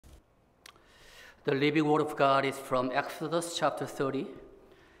The living word of God is from Exodus chapter 30,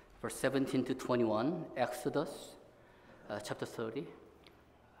 verse 17 to 21. Exodus chapter 30,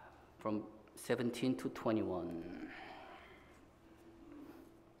 from 17 to 21.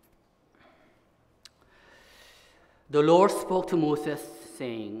 The Lord spoke to Moses,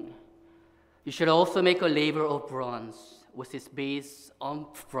 saying, "You shall also make a laver of bronze, with its base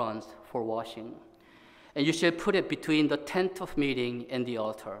of bronze for washing. And you shall put it between the tent of meeting and the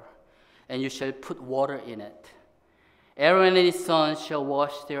altar, and you shall put water in it. Aaron and his sons shall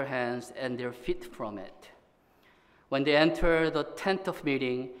wash their hands and their feet from it. When they enter the tent of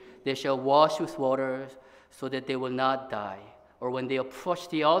meeting, they shall wash with water so that they will not die. Or when they approach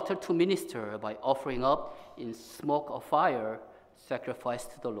the altar to minister by offering up in smoke of fire sacrifice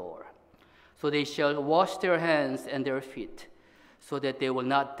to the Lord. So they shall wash their hands and their feet so that they will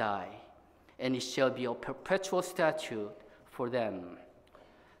not die. And it shall be a perpetual statute for them,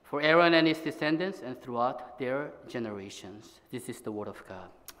 for Aaron and his descendants, and throughout their generations." This is the word of God.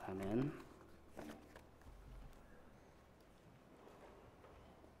 Amen.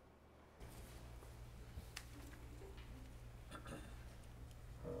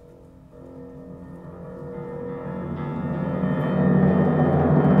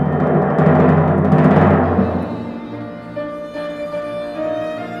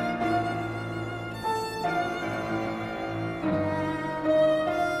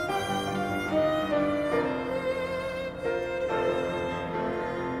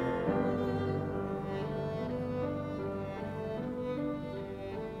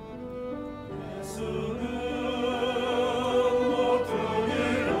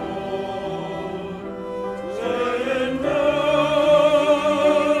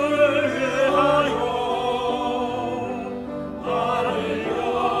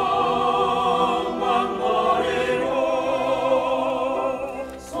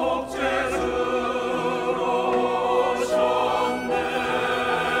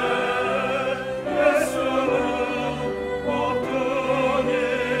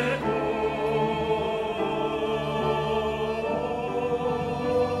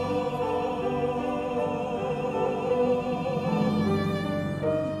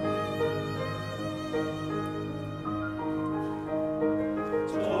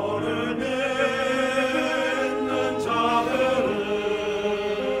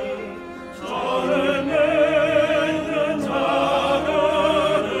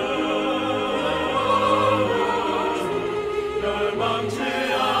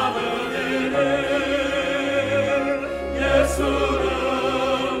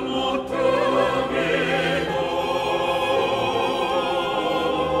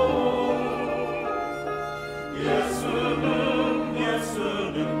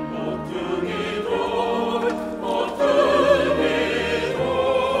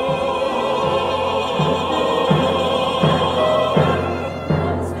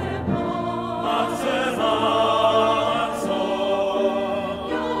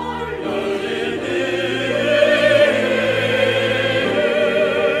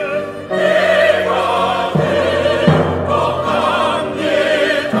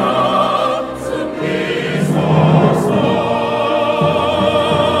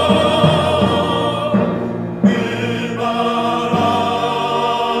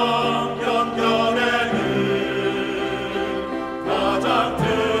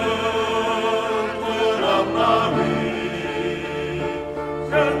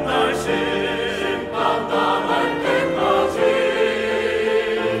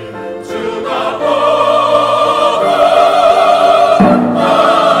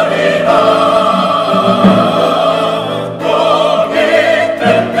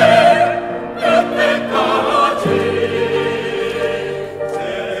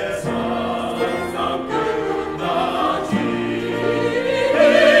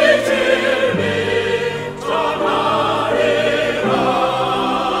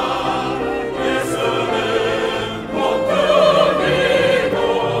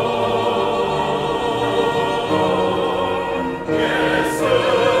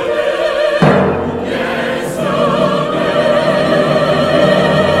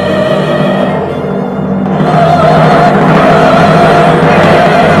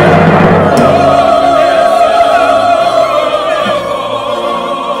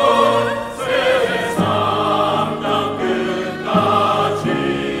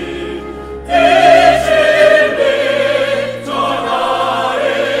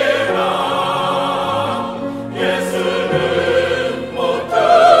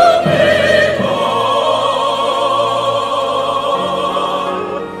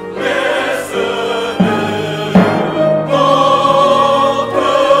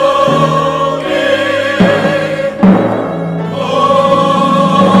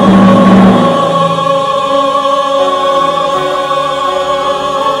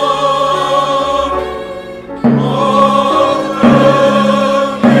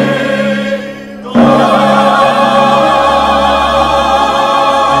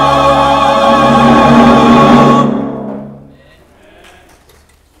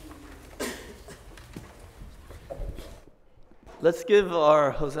 our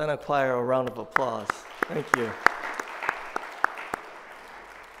Hosanna choir a round of applause. Thank you.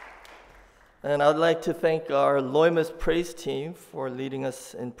 And I'd like to thank our Loimus praise team for leading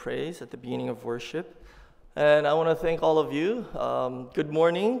us in praise at the beginning of worship. And I want to thank all of you. Good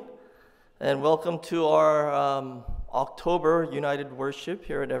morning and welcome to our October United Worship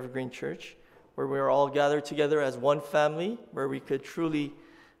here at Evergreen Church, where we are all gathered together as one family, where we could truly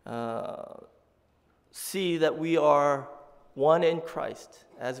see that we are one in Christ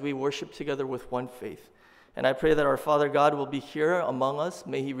as we worship together with one faith. And I pray that our Father God will be here among us.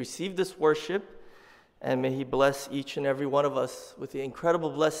 May He receive this worship, and may He bless each and every one of us with the incredible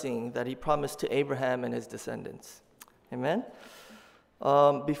blessing that He promised to Abraham and his descendants. Amen.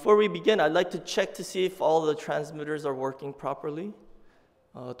 Before we begin, I'd like to check to see if all the transmitters are working properly.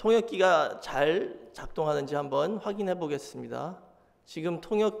 통역기가 잘 작동하는지 한번 확인해 보겠습니다. 지금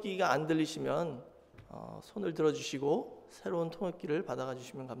통역기가 안 들리시면 손을 들어주시고 새로운 통역기를 받아가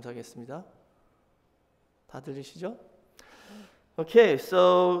주시면 감사하겠습니다. 다 들리시죠? Okay,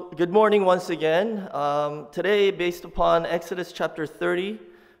 so good morning once again. Today, based upon Exodus chapter 30,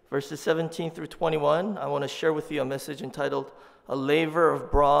 verses 17 through 21, I want to share with you a message entitled, A Laver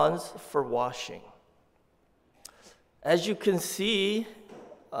of Bronze for Washing. As you can see,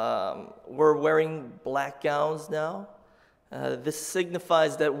 we're wearing black gowns now. This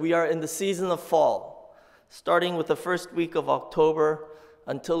signifies that we are in the season of fall. Starting with the first week of October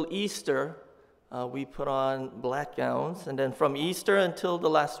until Easter, we put on black gowns. And then from Easter until the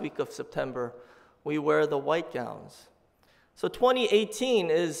last week of September, we wear the white gowns. So 2018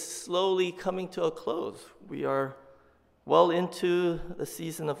 is slowly coming to a close. We are well into the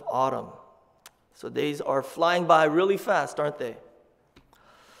season of autumn. So days are flying by really fast, aren't they?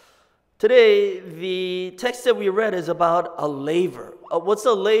 Today, the text that we read is about a laver. What's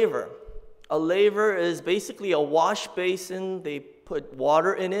a laver? A laver is basically a wash basin. They put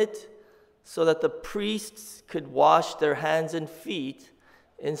water in it so that the priests could wash their hands and feet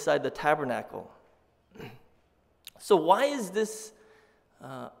inside the tabernacle. So why is this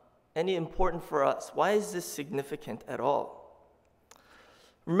any important for us? Why is this significant at all?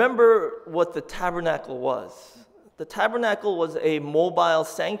 Remember what the tabernacle was. The tabernacle was a mobile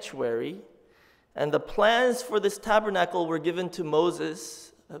sanctuary, and the plans for this tabernacle were given to Moses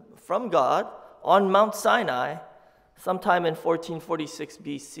from God on Mount Sinai sometime in 1446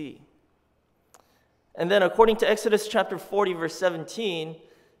 BC. And then according to Exodus chapter 40 verse 17,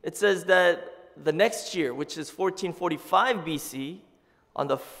 it says that the next year, which is 1445 BC, on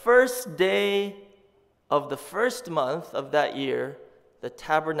the first day of the first month of that year, the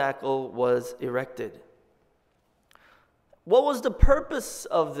tabernacle was erected. What was the purpose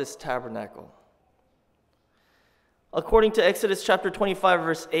of this tabernacle? According to Exodus chapter 25,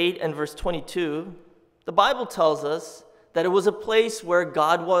 verse 8 and verse 22, the Bible tells us that it was a place where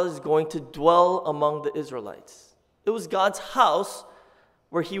God was going to dwell among the Israelites. It was God's house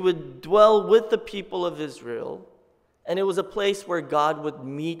where He would dwell with the people of Israel, and it was a place where God would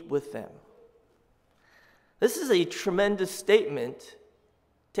meet with them. This is a tremendous statement,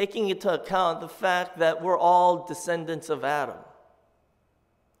 taking into account the fact that we're all descendants of Adam.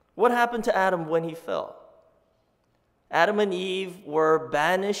 What happened to Adam when he fell? Adam and Eve were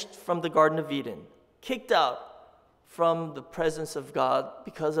banished from the Garden of Eden, kicked out from the presence of God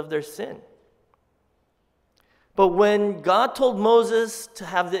because of their sin. But when God told Moses to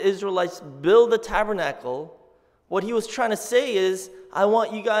have the Israelites build the tabernacle, what He was trying to say is, I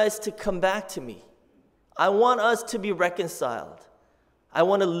want you guys to come back to me. I want us to be reconciled. I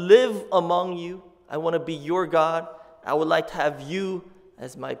want to live among you. I want to be your God. I would like to have you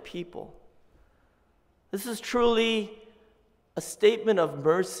as my people. This is truly a statement of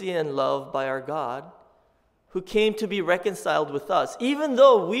mercy and love by our God, who came to be reconciled with us, even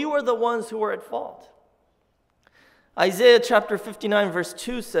though we were the ones who were at fault. Isaiah chapter 59 verse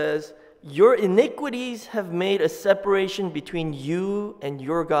 2 says, Your iniquities have made a separation between you and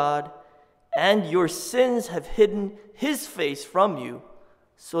your God, and your sins have hidden His face from you,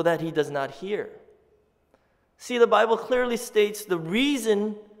 so that He does not hear. See, the Bible clearly states the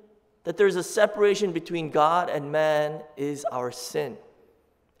reason that there's a separation between God and man is our sin.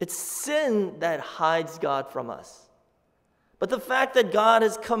 It's sin that hides God from us. But the fact that God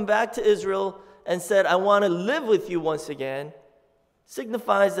has come back to Israel and said, I want to live with you once again,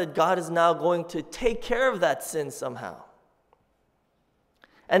 signifies that God is now going to take care of that sin somehow.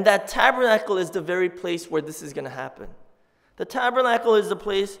 And that tabernacle is the very place where this is going to happen. The tabernacle is the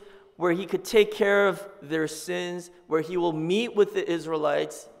place where He could take care of their sins, where He will meet with the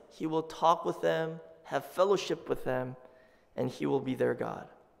Israelites, He will talk with them, have fellowship with them, and He will be their God.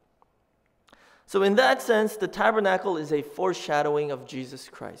 So in that sense, the tabernacle is a foreshadowing of Jesus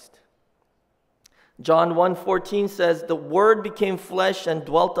Christ. John 1:14 says, "The Word became flesh and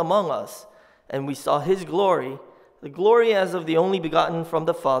dwelt among us, and we saw His glory, the glory as of the only begotten from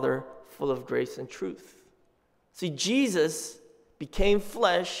the Father, full of grace and truth." See, Jesus became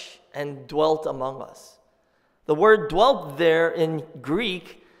flesh and dwelt among us. The word dwelt there in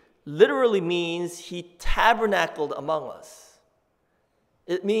Greek literally means He tabernacled among us.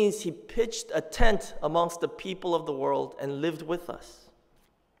 It means He pitched a tent amongst the people of the world and lived with us.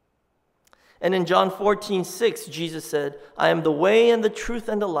 And in John 14:6, Jesus said, "I am the way and the truth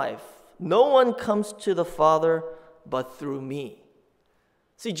and the life. No one comes to the Father but through me."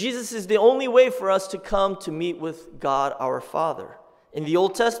 See, Jesus is the only way for us to come to meet with God our Father. In the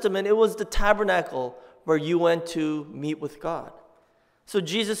Old Testament, it was the tabernacle where you went to meet with God. So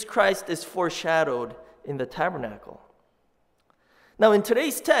Jesus Christ is foreshadowed in the tabernacle. Now in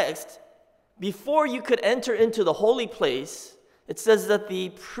today's text, before you could enter into the holy place, it says that the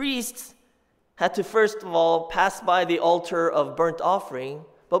priests had to first of all pass by the altar of burnt offering,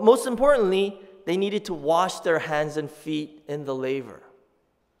 but most importantly, they needed to wash their hands and feet in the laver.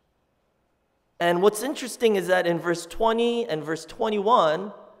 And what's interesting is that in verse 20 and verse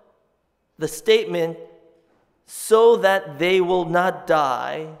 21, the statement, "so that they will not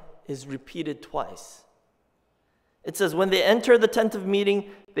die," is repeated twice. It says, "When they enter the tent of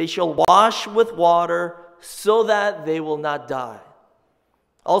meeting, they shall wash with water so that they will not die."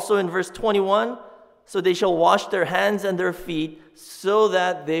 Also in verse 21, "So they shall wash their hands and their feet so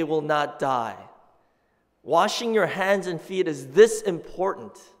that they will not die." Washing your hands and feet is this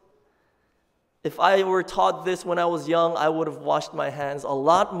important. If I were taught this when I was young, I would have washed my hands a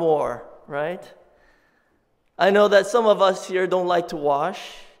lot more, right? I know that some of us here don't like to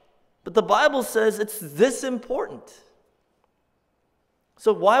wash, but the Bible says it's this important.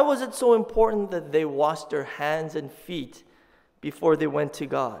 So why was it so important that they washed their hands and feet before they went to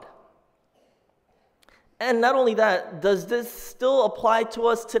God? And not only that, does this still apply to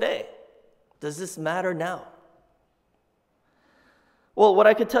us today? Does this matter now? Well, what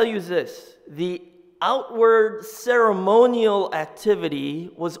I could tell you is this: the outward ceremonial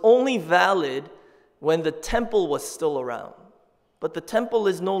activity was only valid when the temple was still around. But the temple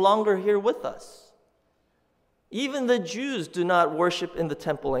is no longer here with us. Even the Jews do not worship in the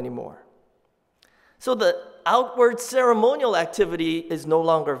temple anymore. So the outward ceremonial activity is no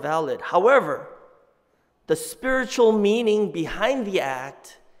longer valid. However, the spiritual meaning behind the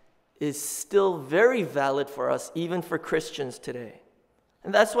act is still very valid for us, even for Christians today.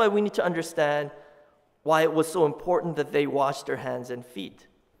 And that's why we need to understand why it was so important that they washed their hands and feet.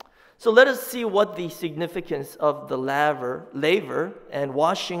 So let us see what the significance of the laver and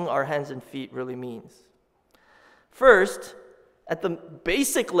washing our hands and feet really means. First, at the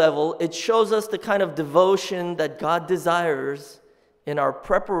basic level, it shows us the kind of devotion that God desires in our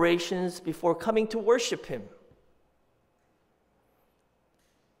preparations before coming to worship Him.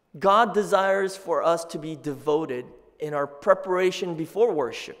 God desires for us to be devoted in our preparation before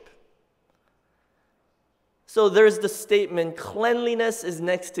worship. So there's the statement, cleanliness is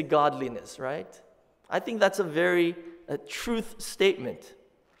next to godliness, right? I think that's a very truth statement.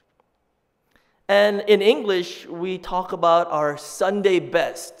 And in English, we talk about our Sunday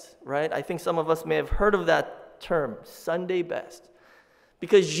best, right? I think some of us may have heard of that term, Sunday best.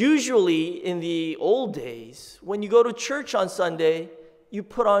 Because usually in the old days, when you go to church on Sunday, you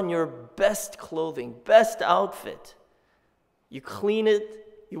put on your best clothing, best outfit. You clean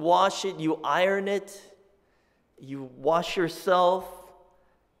it, you wash it, you iron it, you wash yourself,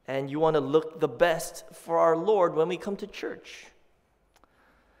 and you want to look the best for our Lord when we come to church.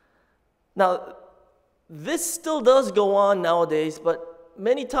 Now, this still does go on nowadays, but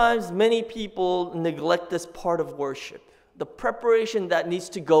many times, many people neglect this part of worship, the preparation that needs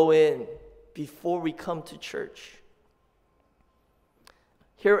to go in before we come to church.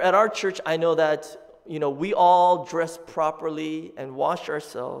 Here at our church, I know that we all dress properly and wash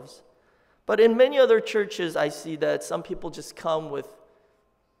ourselves. But in many other churches, I see that some people just come with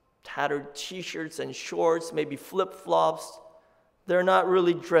tattered t-shirts and shorts, maybe flip-flops. They're not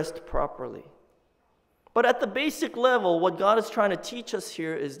really dressed properly. But at the basic level, what God is trying to teach us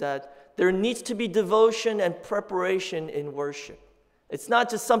here is that there needs to be devotion and preparation in worship. It's not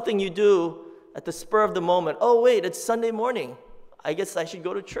just something you do at the spur of the moment. Oh, wait, it's Sunday morning. I guess I should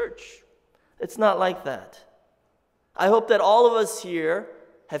go to church. It's not like that. I hope that all of us here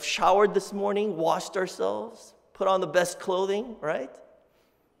have showered this morning, washed ourselves, put on the best clothing, right?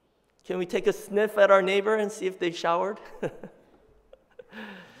 Can we take a sniff at our neighbor and see if they showered?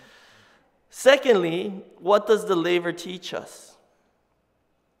 Secondly, what does the laver teach us?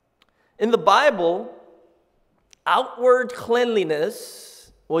 In the Bible, outward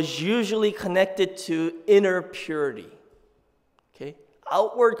cleanliness was usually connected to inner purity. Okay?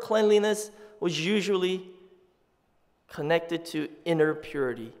 Outward cleanliness was usually connected to inner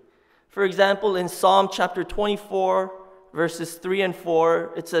purity. For example, in Psalm chapter 24, verses 3 and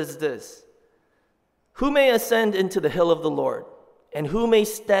 4, it says this: "Who may ascend into the hill of the Lord, and who may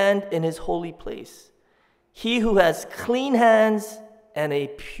stand in his holy place? He who has clean hands and a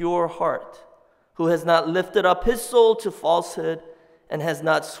pure heart, who has not lifted up his soul to falsehood and has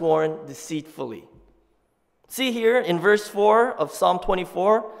not sworn deceitfully." See here in verse 4 of Psalm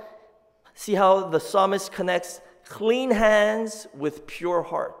 24, see how the psalmist connects clean hands with pure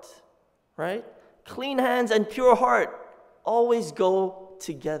heart, right? Clean hands and pure heart always go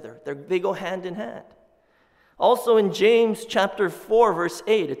together. They go hand in hand. Also in James chapter 4, verse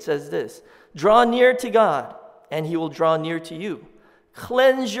 8, it says this: "Draw near to God, and he will draw near to you.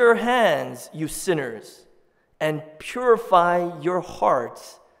 Cleanse your hands, you sinners, and purify your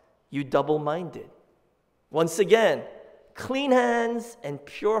hearts, you double-minded." Once again, clean hands and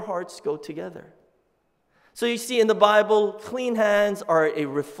pure hearts go together. So you see in the Bible, clean hands are a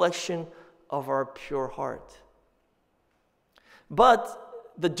reflection of our pure heart.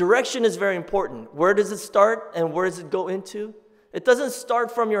 But the direction is very important. Where does it start and where does it go into? It doesn't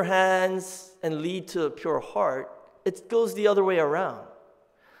start from your hands and lead to a pure heart. It goes the other way around.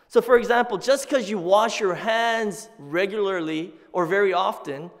 So for example, just because you wash your hands regularly or very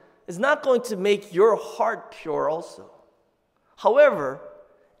often is not going to make your heart pure also. However,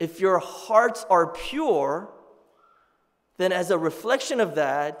 if your hearts are pure, then as a reflection of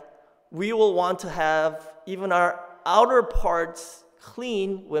that, we will want to have even our outer parts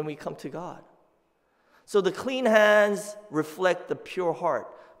clean when we come to God. So the clean hands reflect the pure heart.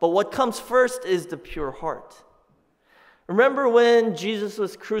 But what comes first is the pure heart. Remember when Jesus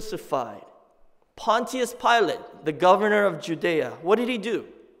was crucified, Pontius Pilate, the governor of Judea, what did he do?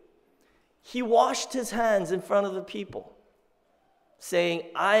 He washed his hands in front of the people, saying,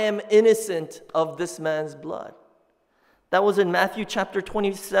 "I am innocent of this man's blood." That was in Matthew chapter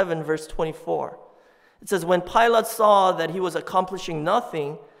 27, verse 24. It says, "When Pilate saw that he was accomplishing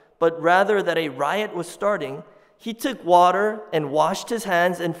nothing, but rather that a riot was starting, he took water and washed his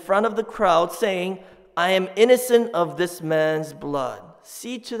hands in front of the crowd, saying, 'I am innocent of this man's blood.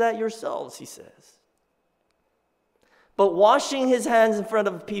 See to that yourselves,' he says." But washing his hands in front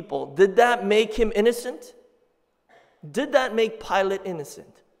of people, did that make him innocent? Did that make Pilate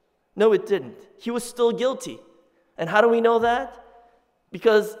innocent? No, it didn't. He was still guilty. And how do we know that?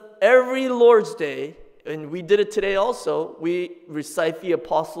 Because every Lord's Day, and we did it today also, we recite the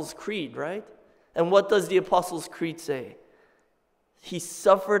Apostles' Creed, right? And what does the Apostles' Creed say? He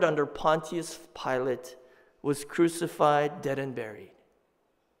suffered under Pontius Pilate, was crucified, dead, and buried.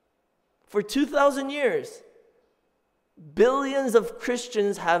 For 2,000 years, billions of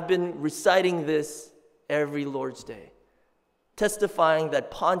Christians have been reciting this every Lord's Day, testifying that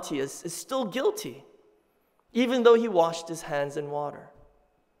Pontius is still guilty, even though he washed his hands in water.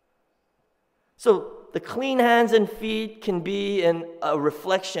 So the clean hands and feet can be a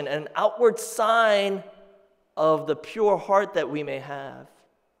reflection, an outward sign of the pure heart that we may have.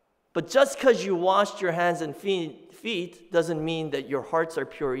 But just because you washed your hands and feet doesn't mean that your hearts are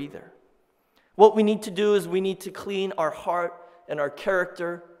pure either. What we need to do is we need to clean our heart and our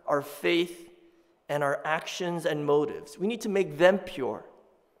character, our faith, and our actions and motives. We need to make them pure.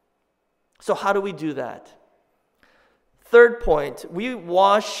 So how do we do that? Third point, we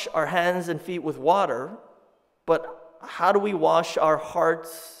wash our hands and feet with water, but how do we wash our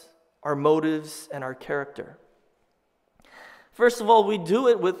hearts, our motives, and our character? First of all, we do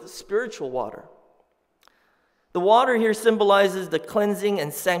it with spiritual water. The water here symbolizes the cleansing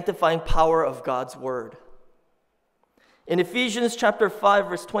and sanctifying power of God's word. In Ephesians chapter 5,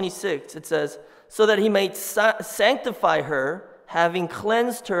 verse 26, it says, "So that he may sanctify her, having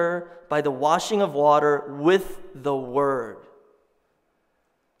cleansed her by the washing of water with the word."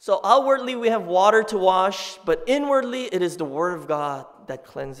 So outwardly we have water to wash, but inwardly it is the word of God that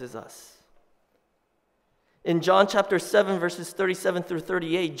cleanses us. In John chapter 7, verses 37 through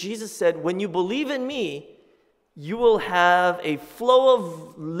 38, Jesus said, "When you believe in me, you will have a flow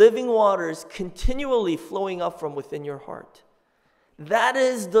of living waters continually flowing up from within your heart." That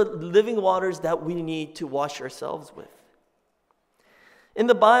is the living waters that we need to wash ourselves with. In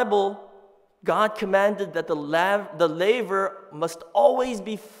the Bible, God commanded that the laver must always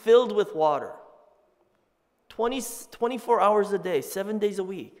be filled with water. 24 hours a day, 7 days a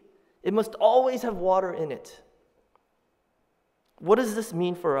week. It must always have water in it. What does this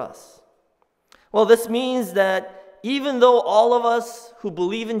mean for us? Well, this means that even though all of us who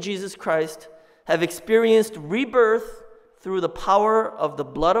believe in Jesus Christ have experienced rebirth through the power of the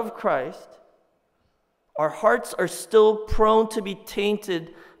blood of Christ, our hearts are still prone to be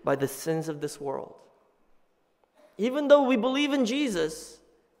tainted by the sins of this world. Even though we believe in Jesus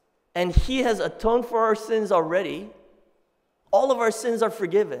and He has atoned for our sins already, all of our sins are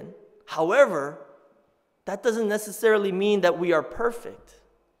forgiven. However, that doesn't necessarily mean that we are perfect.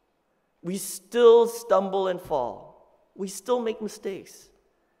 We still stumble and fall. We still make mistakes.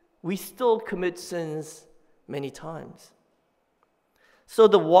 We still commit sins many times. So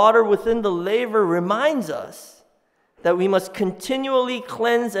the water within the laver reminds us that we must continually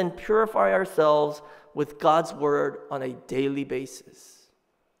cleanse and purify ourselves with God's word on a daily basis.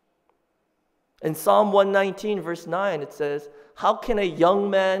 In Psalm 119, verse 9, it says, "How can a young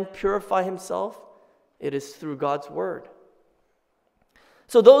man purify himself? It is through God's word."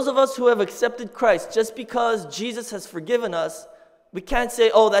 So those of us who have accepted Christ, just because Jesus has forgiven us, we can't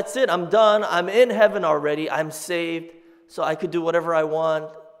say, "Oh, that's it, I'm done, I'm in heaven already, I'm saved, so I could do whatever I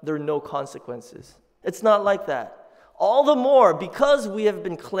want, there are no consequences." It's not like that. All the more, because we have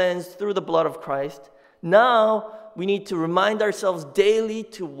been cleansed through the blood of Christ, now we need to remind ourselves daily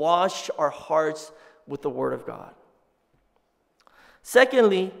to wash our hearts with the Word of God.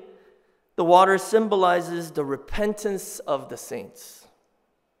 Secondly, the water symbolizes the repentance of the saints.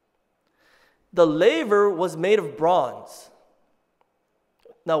 The laver was made of bronze.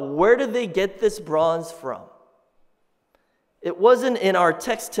 Now, where did they get this bronze from? It wasn't in our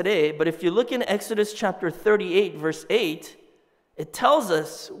text today, but if you look in Exodus chapter 38, verse 8, it tells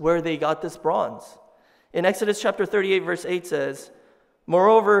us where they got this bronze. In Exodus chapter 38, verse 8 says,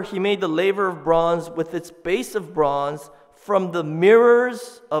 "Moreover, he made the laver of bronze with its base of bronze from the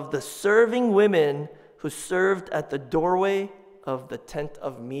mirrors of the serving women who served at the doorway of the tent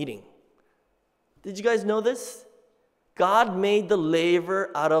of meeting." Did you guys know this? God made the laver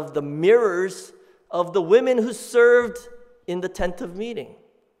out of the mirrors of the women who served in the tent of meeting.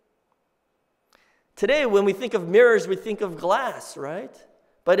 Today, when we think of mirrors, we think of glass, right?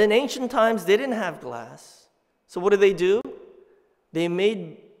 But in ancient times, they didn't have glass. So what do? They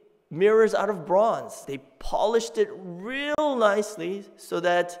made mirrors out of bronze. They polished it real nicely so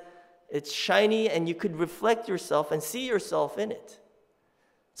that it's shiny and you could reflect yourself and see yourself in it.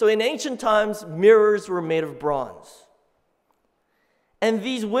 So in ancient times, mirrors were made of bronze. And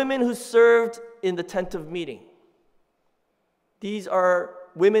these women who served in the tent of meeting, these are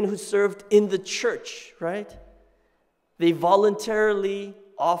women who served in the church, right? They voluntarily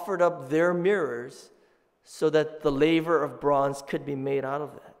offered up their mirrors so that the laver of bronze could be made out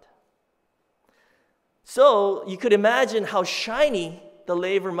of that. So you could imagine how shiny the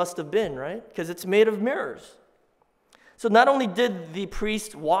laver must have been, right? Because it's made of mirrors. So not only did the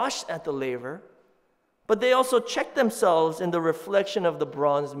priest wash at the laver, but they also checked themselves in the reflection of the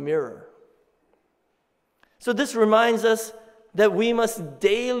bronze mirror. So this reminds us that we must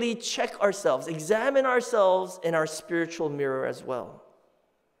daily check ourselves, examine ourselves in our spiritual mirror as well.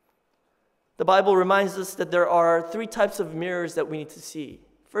 The Bible reminds us that there are 3 types of mirrors that we need to see.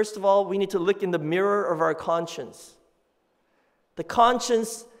 First of all, we need to look in the mirror of our conscience. The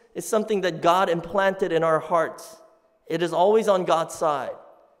conscience is something that God implanted in our hearts. It is always on God's side.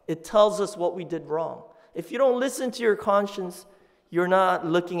 It tells us what we did wrong. If you don't listen to your conscience, you're not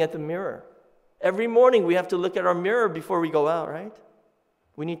looking at the mirror. Every morning we have to look at our mirror before we go out, right?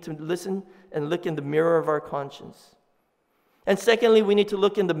 We need to listen and look in the mirror of our conscience. And secondly, we need to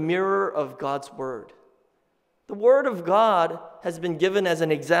look in the mirror of God's Word. The Word of God has been given as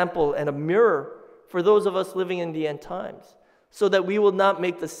an example and a mirror for those of us living in the end times, so that we will not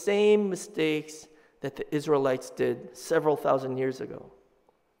make the same mistakes that the Israelites did several thousand years ago.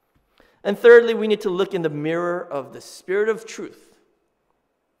 And thirdly, we need to look in the mirror of the Spirit of truth.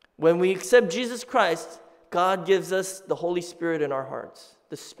 When we accept Jesus Christ, God gives us the Holy Spirit in our hearts,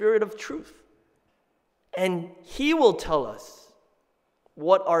 the Spirit of truth. And He will tell us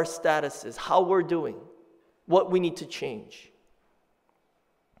what our status is, how we're doing, what we need to change.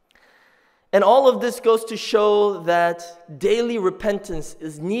 And all of this goes to show that daily repentance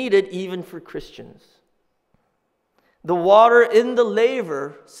is needed even for Christians. The water in the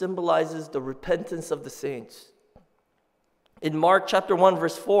laver symbolizes the repentance of the saints. In Mark chapter 1,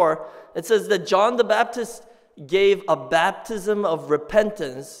 verse 4, it says that John the Baptist gave a baptism of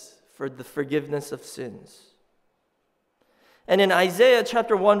repentance for the forgiveness of sins. And in Isaiah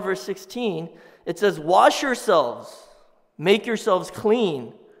chapter 1, verse 16, it says, "Wash yourselves, make yourselves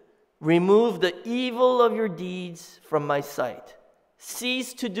clean, remove the evil of your deeds from my sight.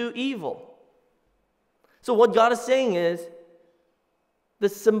 Cease to do evil." So what God is saying is, the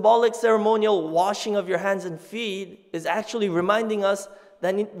symbolic ceremonial washing of your hands and feet is actually reminding us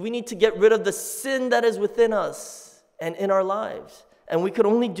that we need to get rid of the sin that is within us and in our lives. And we could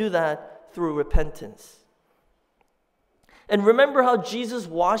only do that through repentance. And remember how Jesus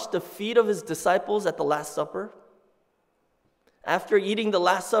washed the feet of his disciples at the Last Supper? After eating the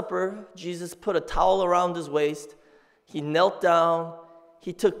Last Supper, Jesus put a towel around his waist. He knelt down.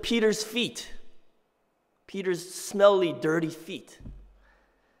 He took Peter's feet, Peter's smelly, dirty feet,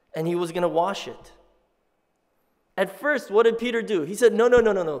 and he was going to wash it. At first, what did Peter do? He said,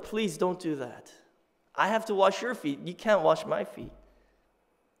 no, please don't do that. I have to wash your feet. You can't wash my feet.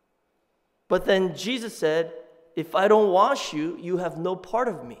 But then Jesus said, if I don't wash you, you have no part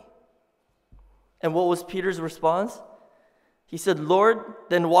of me. And what was Peter's response? He said, Lord,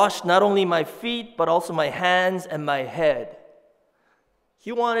 then wash not only my feet, but also my hands and my head.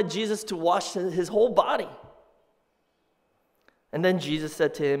 He wanted Jesus to wash his whole body. And then Jesus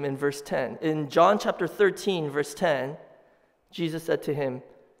said to him in verse 10, in John chapter 13, verse 10, Jesus said to him,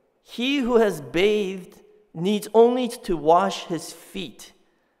 he who has bathed needs only to wash his feet,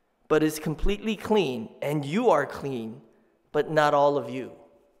 but is completely clean, and you are clean, but not all of you.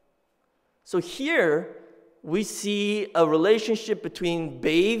 So here we see a relationship between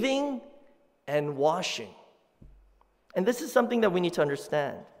bathing and washing. And this is something that we need to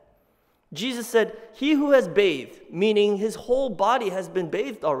understand. Jesus said, he who has bathed, meaning his whole body has been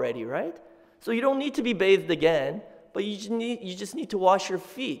bathed already, right? So you don't need to be bathed again, but you just need to wash your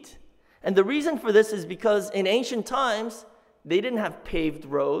feet. And the reason for this is because in ancient times, they didn't have paved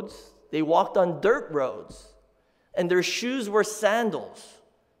roads. They walked on dirt roads. And their shoes were sandals.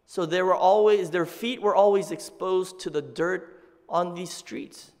 So their feet were always exposed to the dirt on these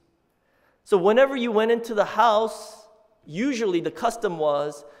streets. So whenever you went into the house, usually the custom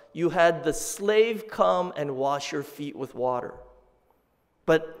was you had the slave come and wash your feet with water.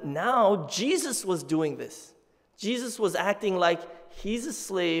 But now Jesus was doing this. Jesus was acting like he's a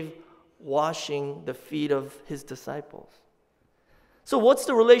slave washing the feet of his disciples. So what's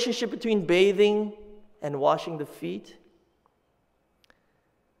the relationship between bathing and washing the feet?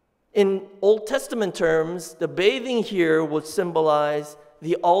 In Old Testament terms, the bathing here would symbolize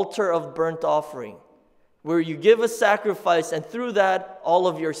the altar of burnt offering, where you give a sacrifice and through that, all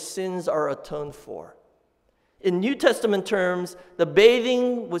of your sins are atoned for. In New Testament terms, the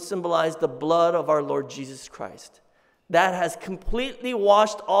bathing would symbolize the blood of our Lord Jesus Christ. That has completely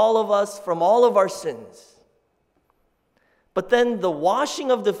washed all of us from all of our sins. But then the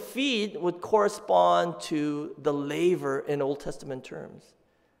washing of the feet would correspond to the laver in Old Testament terms.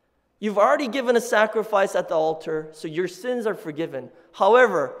 You've already given a sacrifice at the altar, so your sins are forgiven.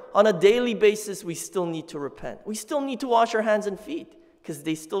 However, on a daily basis, we still need to repent. We still need to wash our hands and feet because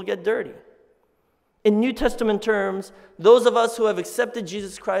they still get dirty. In New Testament terms, those of us who have accepted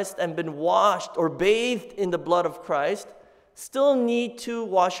Jesus Christ and been washed or bathed in the blood of Christ still need to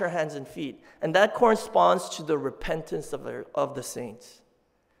wash our hands and feet. And that corresponds to the repentance of the saints.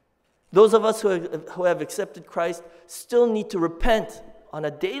 Those of us who have accepted Christ still need to repent on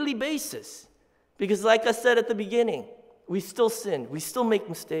a daily basis. Because like I said at the beginning, we still sin, we still make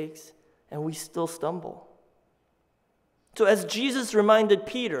mistakes, and we still stumble. So as Jesus reminded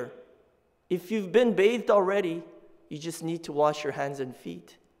Peter, if you've been bathed already, you just need to wash your hands and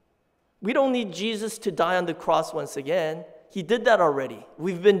feet. We don't need Jesus to die on the cross once again. He did that already.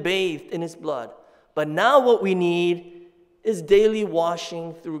 We've been bathed in his blood. But now what we need is daily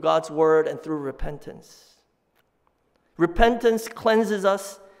washing through God's word and through repentance. Repentance cleanses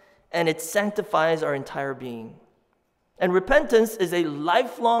us and it sanctifies our entire being. And repentance is a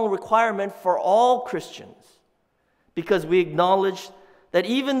lifelong requirement for all Christians because we acknowledge that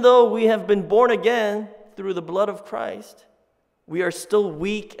even though we have been born again through the blood of Christ, we are still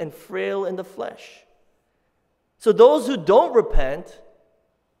weak and frail in the flesh. So those who don't repent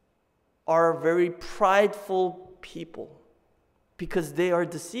are very prideful people because they are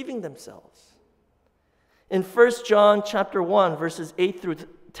deceiving themselves. In 1 John chapter 1, verses 8 through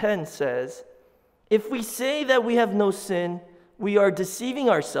 10 says, if we say that we have no sin, we are deceiving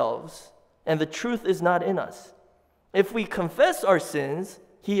ourselves, and the truth is not in us. If we confess our sins,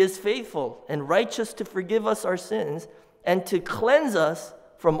 he is faithful and righteous to forgive us our sins and to cleanse us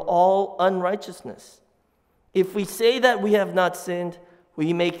from all unrighteousness. If we say that we have not sinned,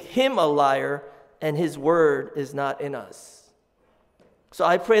 we make him a liar, and his word is not in us. So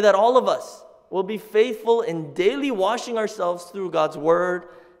I pray that all of us will be faithful in daily washing ourselves through God's word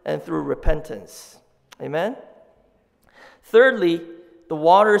and through repentance. Amen? Thirdly, the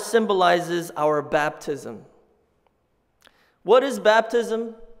water symbolizes our baptism. What is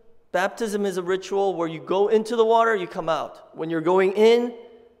baptism? Baptism is a ritual where you go into the water, you come out. When you're going in,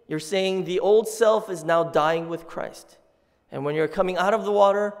 you're saying the old self is now dying with Christ. And when you're coming out of the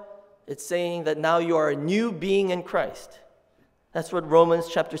water, it's saying that now you are a new being in Christ. That's what Romans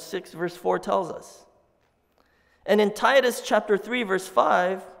chapter 6, verse 4 tells us. And in Titus chapter 3, verse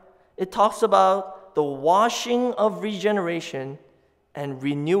 5, it talks about the washing of regeneration and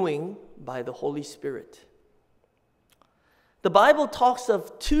renewing by the Holy Spirit. The Bible talks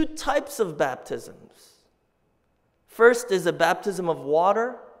of two types of baptisms. First is a baptism of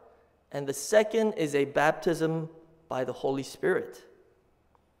water, and the second is a baptism by the Holy Spirit.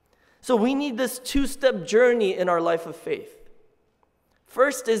 So we need this two-step journey in our life of faith.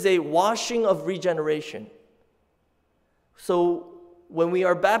 First is a washing of regeneration. So when we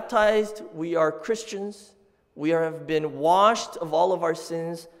are baptized, we are Christians. We have been washed of all of our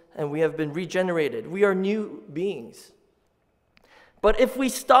sins, and we have been regenerated. We are new beings. But if we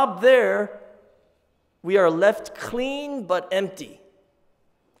stop there, we are left clean but empty.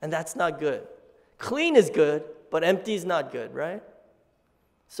 And that's not good. Clean is good, but empty is not good, right?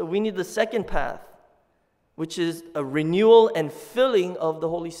 So we need the second path, which is a renewal and filling of the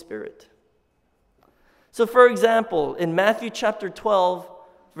Holy Spirit. So for example, in Matthew chapter 12,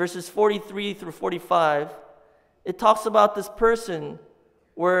 verses 43 through 45, it talks about this person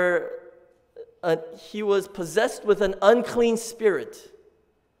where he was possessed with an unclean spirit.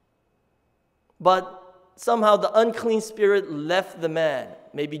 But somehow the unclean spirit left the man.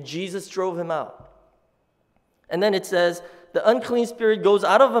 Maybe Jesus drove him out. And then it says, the unclean spirit goes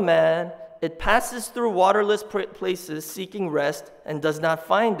out of a man, it passes through waterless places seeking rest and does not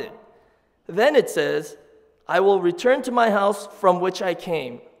find it. Then it says, I will return to my house from which I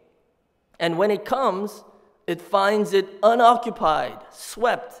came. And when it comes, it finds it unoccupied,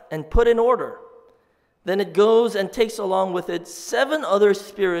 swept, and put in order. Then it goes and takes along with it 7 other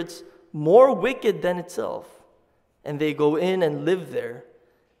spirits more wicked than itself. And they go in and live there.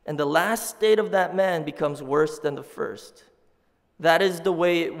 And the last state of that man becomes worse than the first. That is the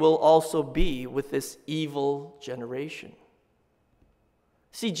way it will also be with this evil generation.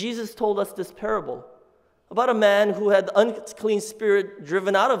 See, Jesus told us this parable about a man who had the unclean spirit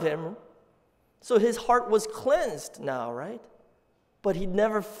driven out of him. So his heart was cleansed now, right? But he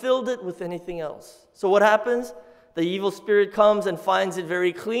never filled it with anything else. So what happens? The evil spirit comes and finds it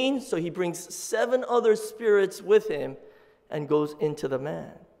very clean, so he brings 7 other spirits with him and goes into the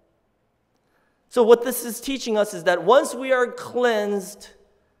man. So what this is teaching us is that once we are cleansed,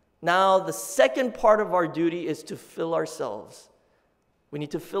 now the second part of our duty is to fill ourselves. We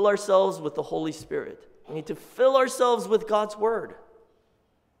need to fill ourselves with the Holy Spirit. We need to fill ourselves with God's Word.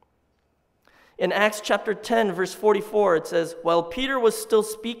 In Acts chapter 10, verse 44, it says, while Peter was still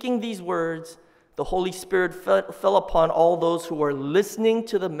speaking these words, the Holy Spirit fell upon all those who were listening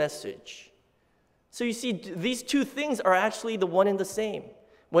to the message. So you see, these two things are actually the one and the same.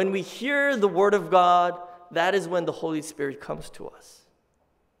 When we hear the Word of God, that is when the Holy Spirit comes to us.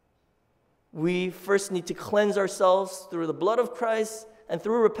 We first need to cleanse ourselves through the blood of Christ and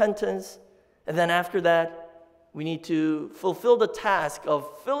through repentance, and then after that, we need to fulfill the task of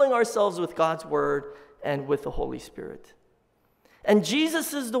filling ourselves with God's Word and with the Holy Spirit. And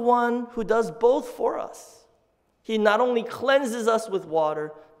Jesus is the one who does both for us. He not only cleanses us with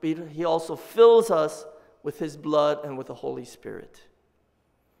water, but He also fills us with His blood and with the Holy Spirit.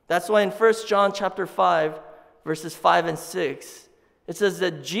 That's why in 1 John chapter 5, verses 5 and 6, it says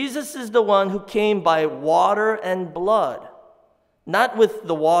that Jesus is the one who came by water and blood. Not with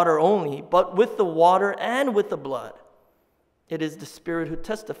the water only, but with the water and with the blood. It is the Spirit who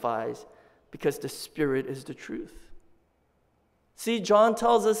testifies, because the Spirit is the truth. See, John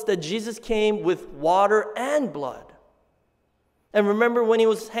tells us that Jesus came with water and blood. And remember when He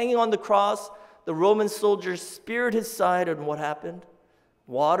was hanging on the cross, the Roman soldiers speared His side, and what happened?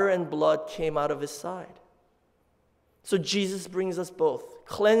 Water and blood came out of His side. So Jesus brings us both,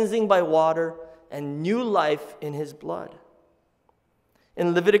 cleansing by water and new life in His blood.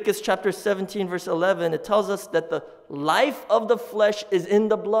 In Leviticus chapter 17, verse 11, it tells us that the life of the flesh is in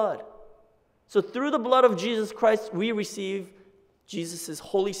the blood. So through the blood of Jesus Christ, we receive Jesus'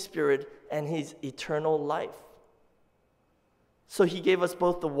 Holy Spirit and His eternal life. So He gave us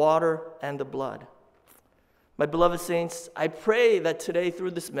both the water and the blood. My beloved saints, I pray that today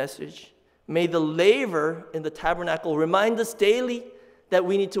through this message, may the laver in the tabernacle remind us daily that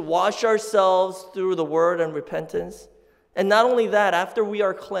we need to wash ourselves through the word and repentance. And not only that, after we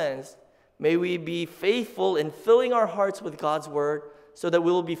are cleansed, may we be faithful in filling our hearts with God's word so that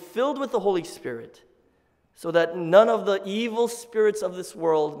we will be filled with the Holy Spirit, so that none of the evil spirits of this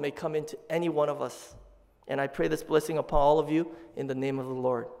world may come into any one of us. And I pray this blessing upon all of you in the name of the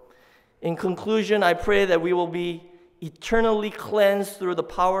Lord. In conclusion, I pray that we will be eternally cleansed through the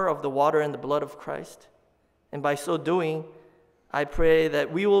power of the water and the blood of Christ. And by so doing, I pray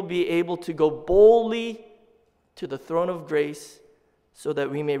that we will be able to go boldly to the throne of grace so that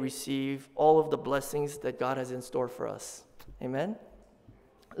we may receive all of the blessings that God has in store for us. Amen?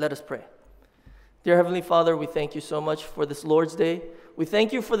 Let us pray. Dear Heavenly Father, we thank you so much for this Lord's Day. We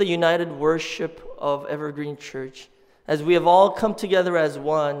thank you for the united worship of Evergreen Church. As we have all come together as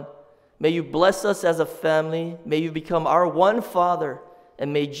one, may you bless us as a family. May you become our one Father,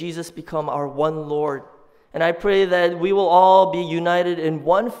 and may Jesus become our one Lord. And I pray that we will all be united in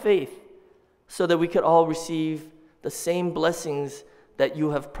one faith so that we could all receive the same blessings that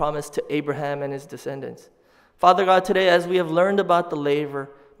you have promised to Abraham and his descendants. Father God, today as we have learned about the laver,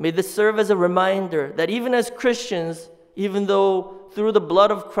 may this serve as a reminder that even as Christians, even though through the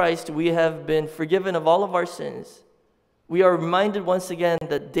blood of Christ we have been forgiven of all of our sins, we are reminded once again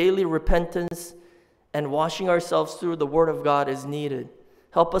that daily repentance and washing ourselves through the Word of God is needed.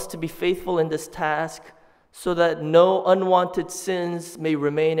 Help us to be faithful in this task so that no unwanted sins may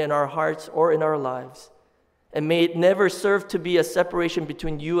remain in our hearts or in our lives. And may it never serve to be a separation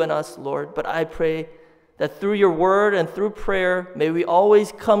between you and us, Lord. But I pray that through your word and through prayer, may we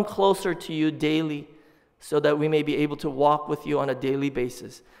always come closer to you daily so that we may be able to walk with you on a daily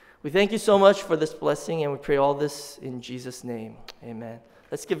basis. We thank you so much for this blessing, and we pray all this in Jesus' name. Amen.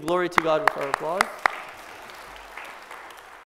 Let's give glory to God with our applause.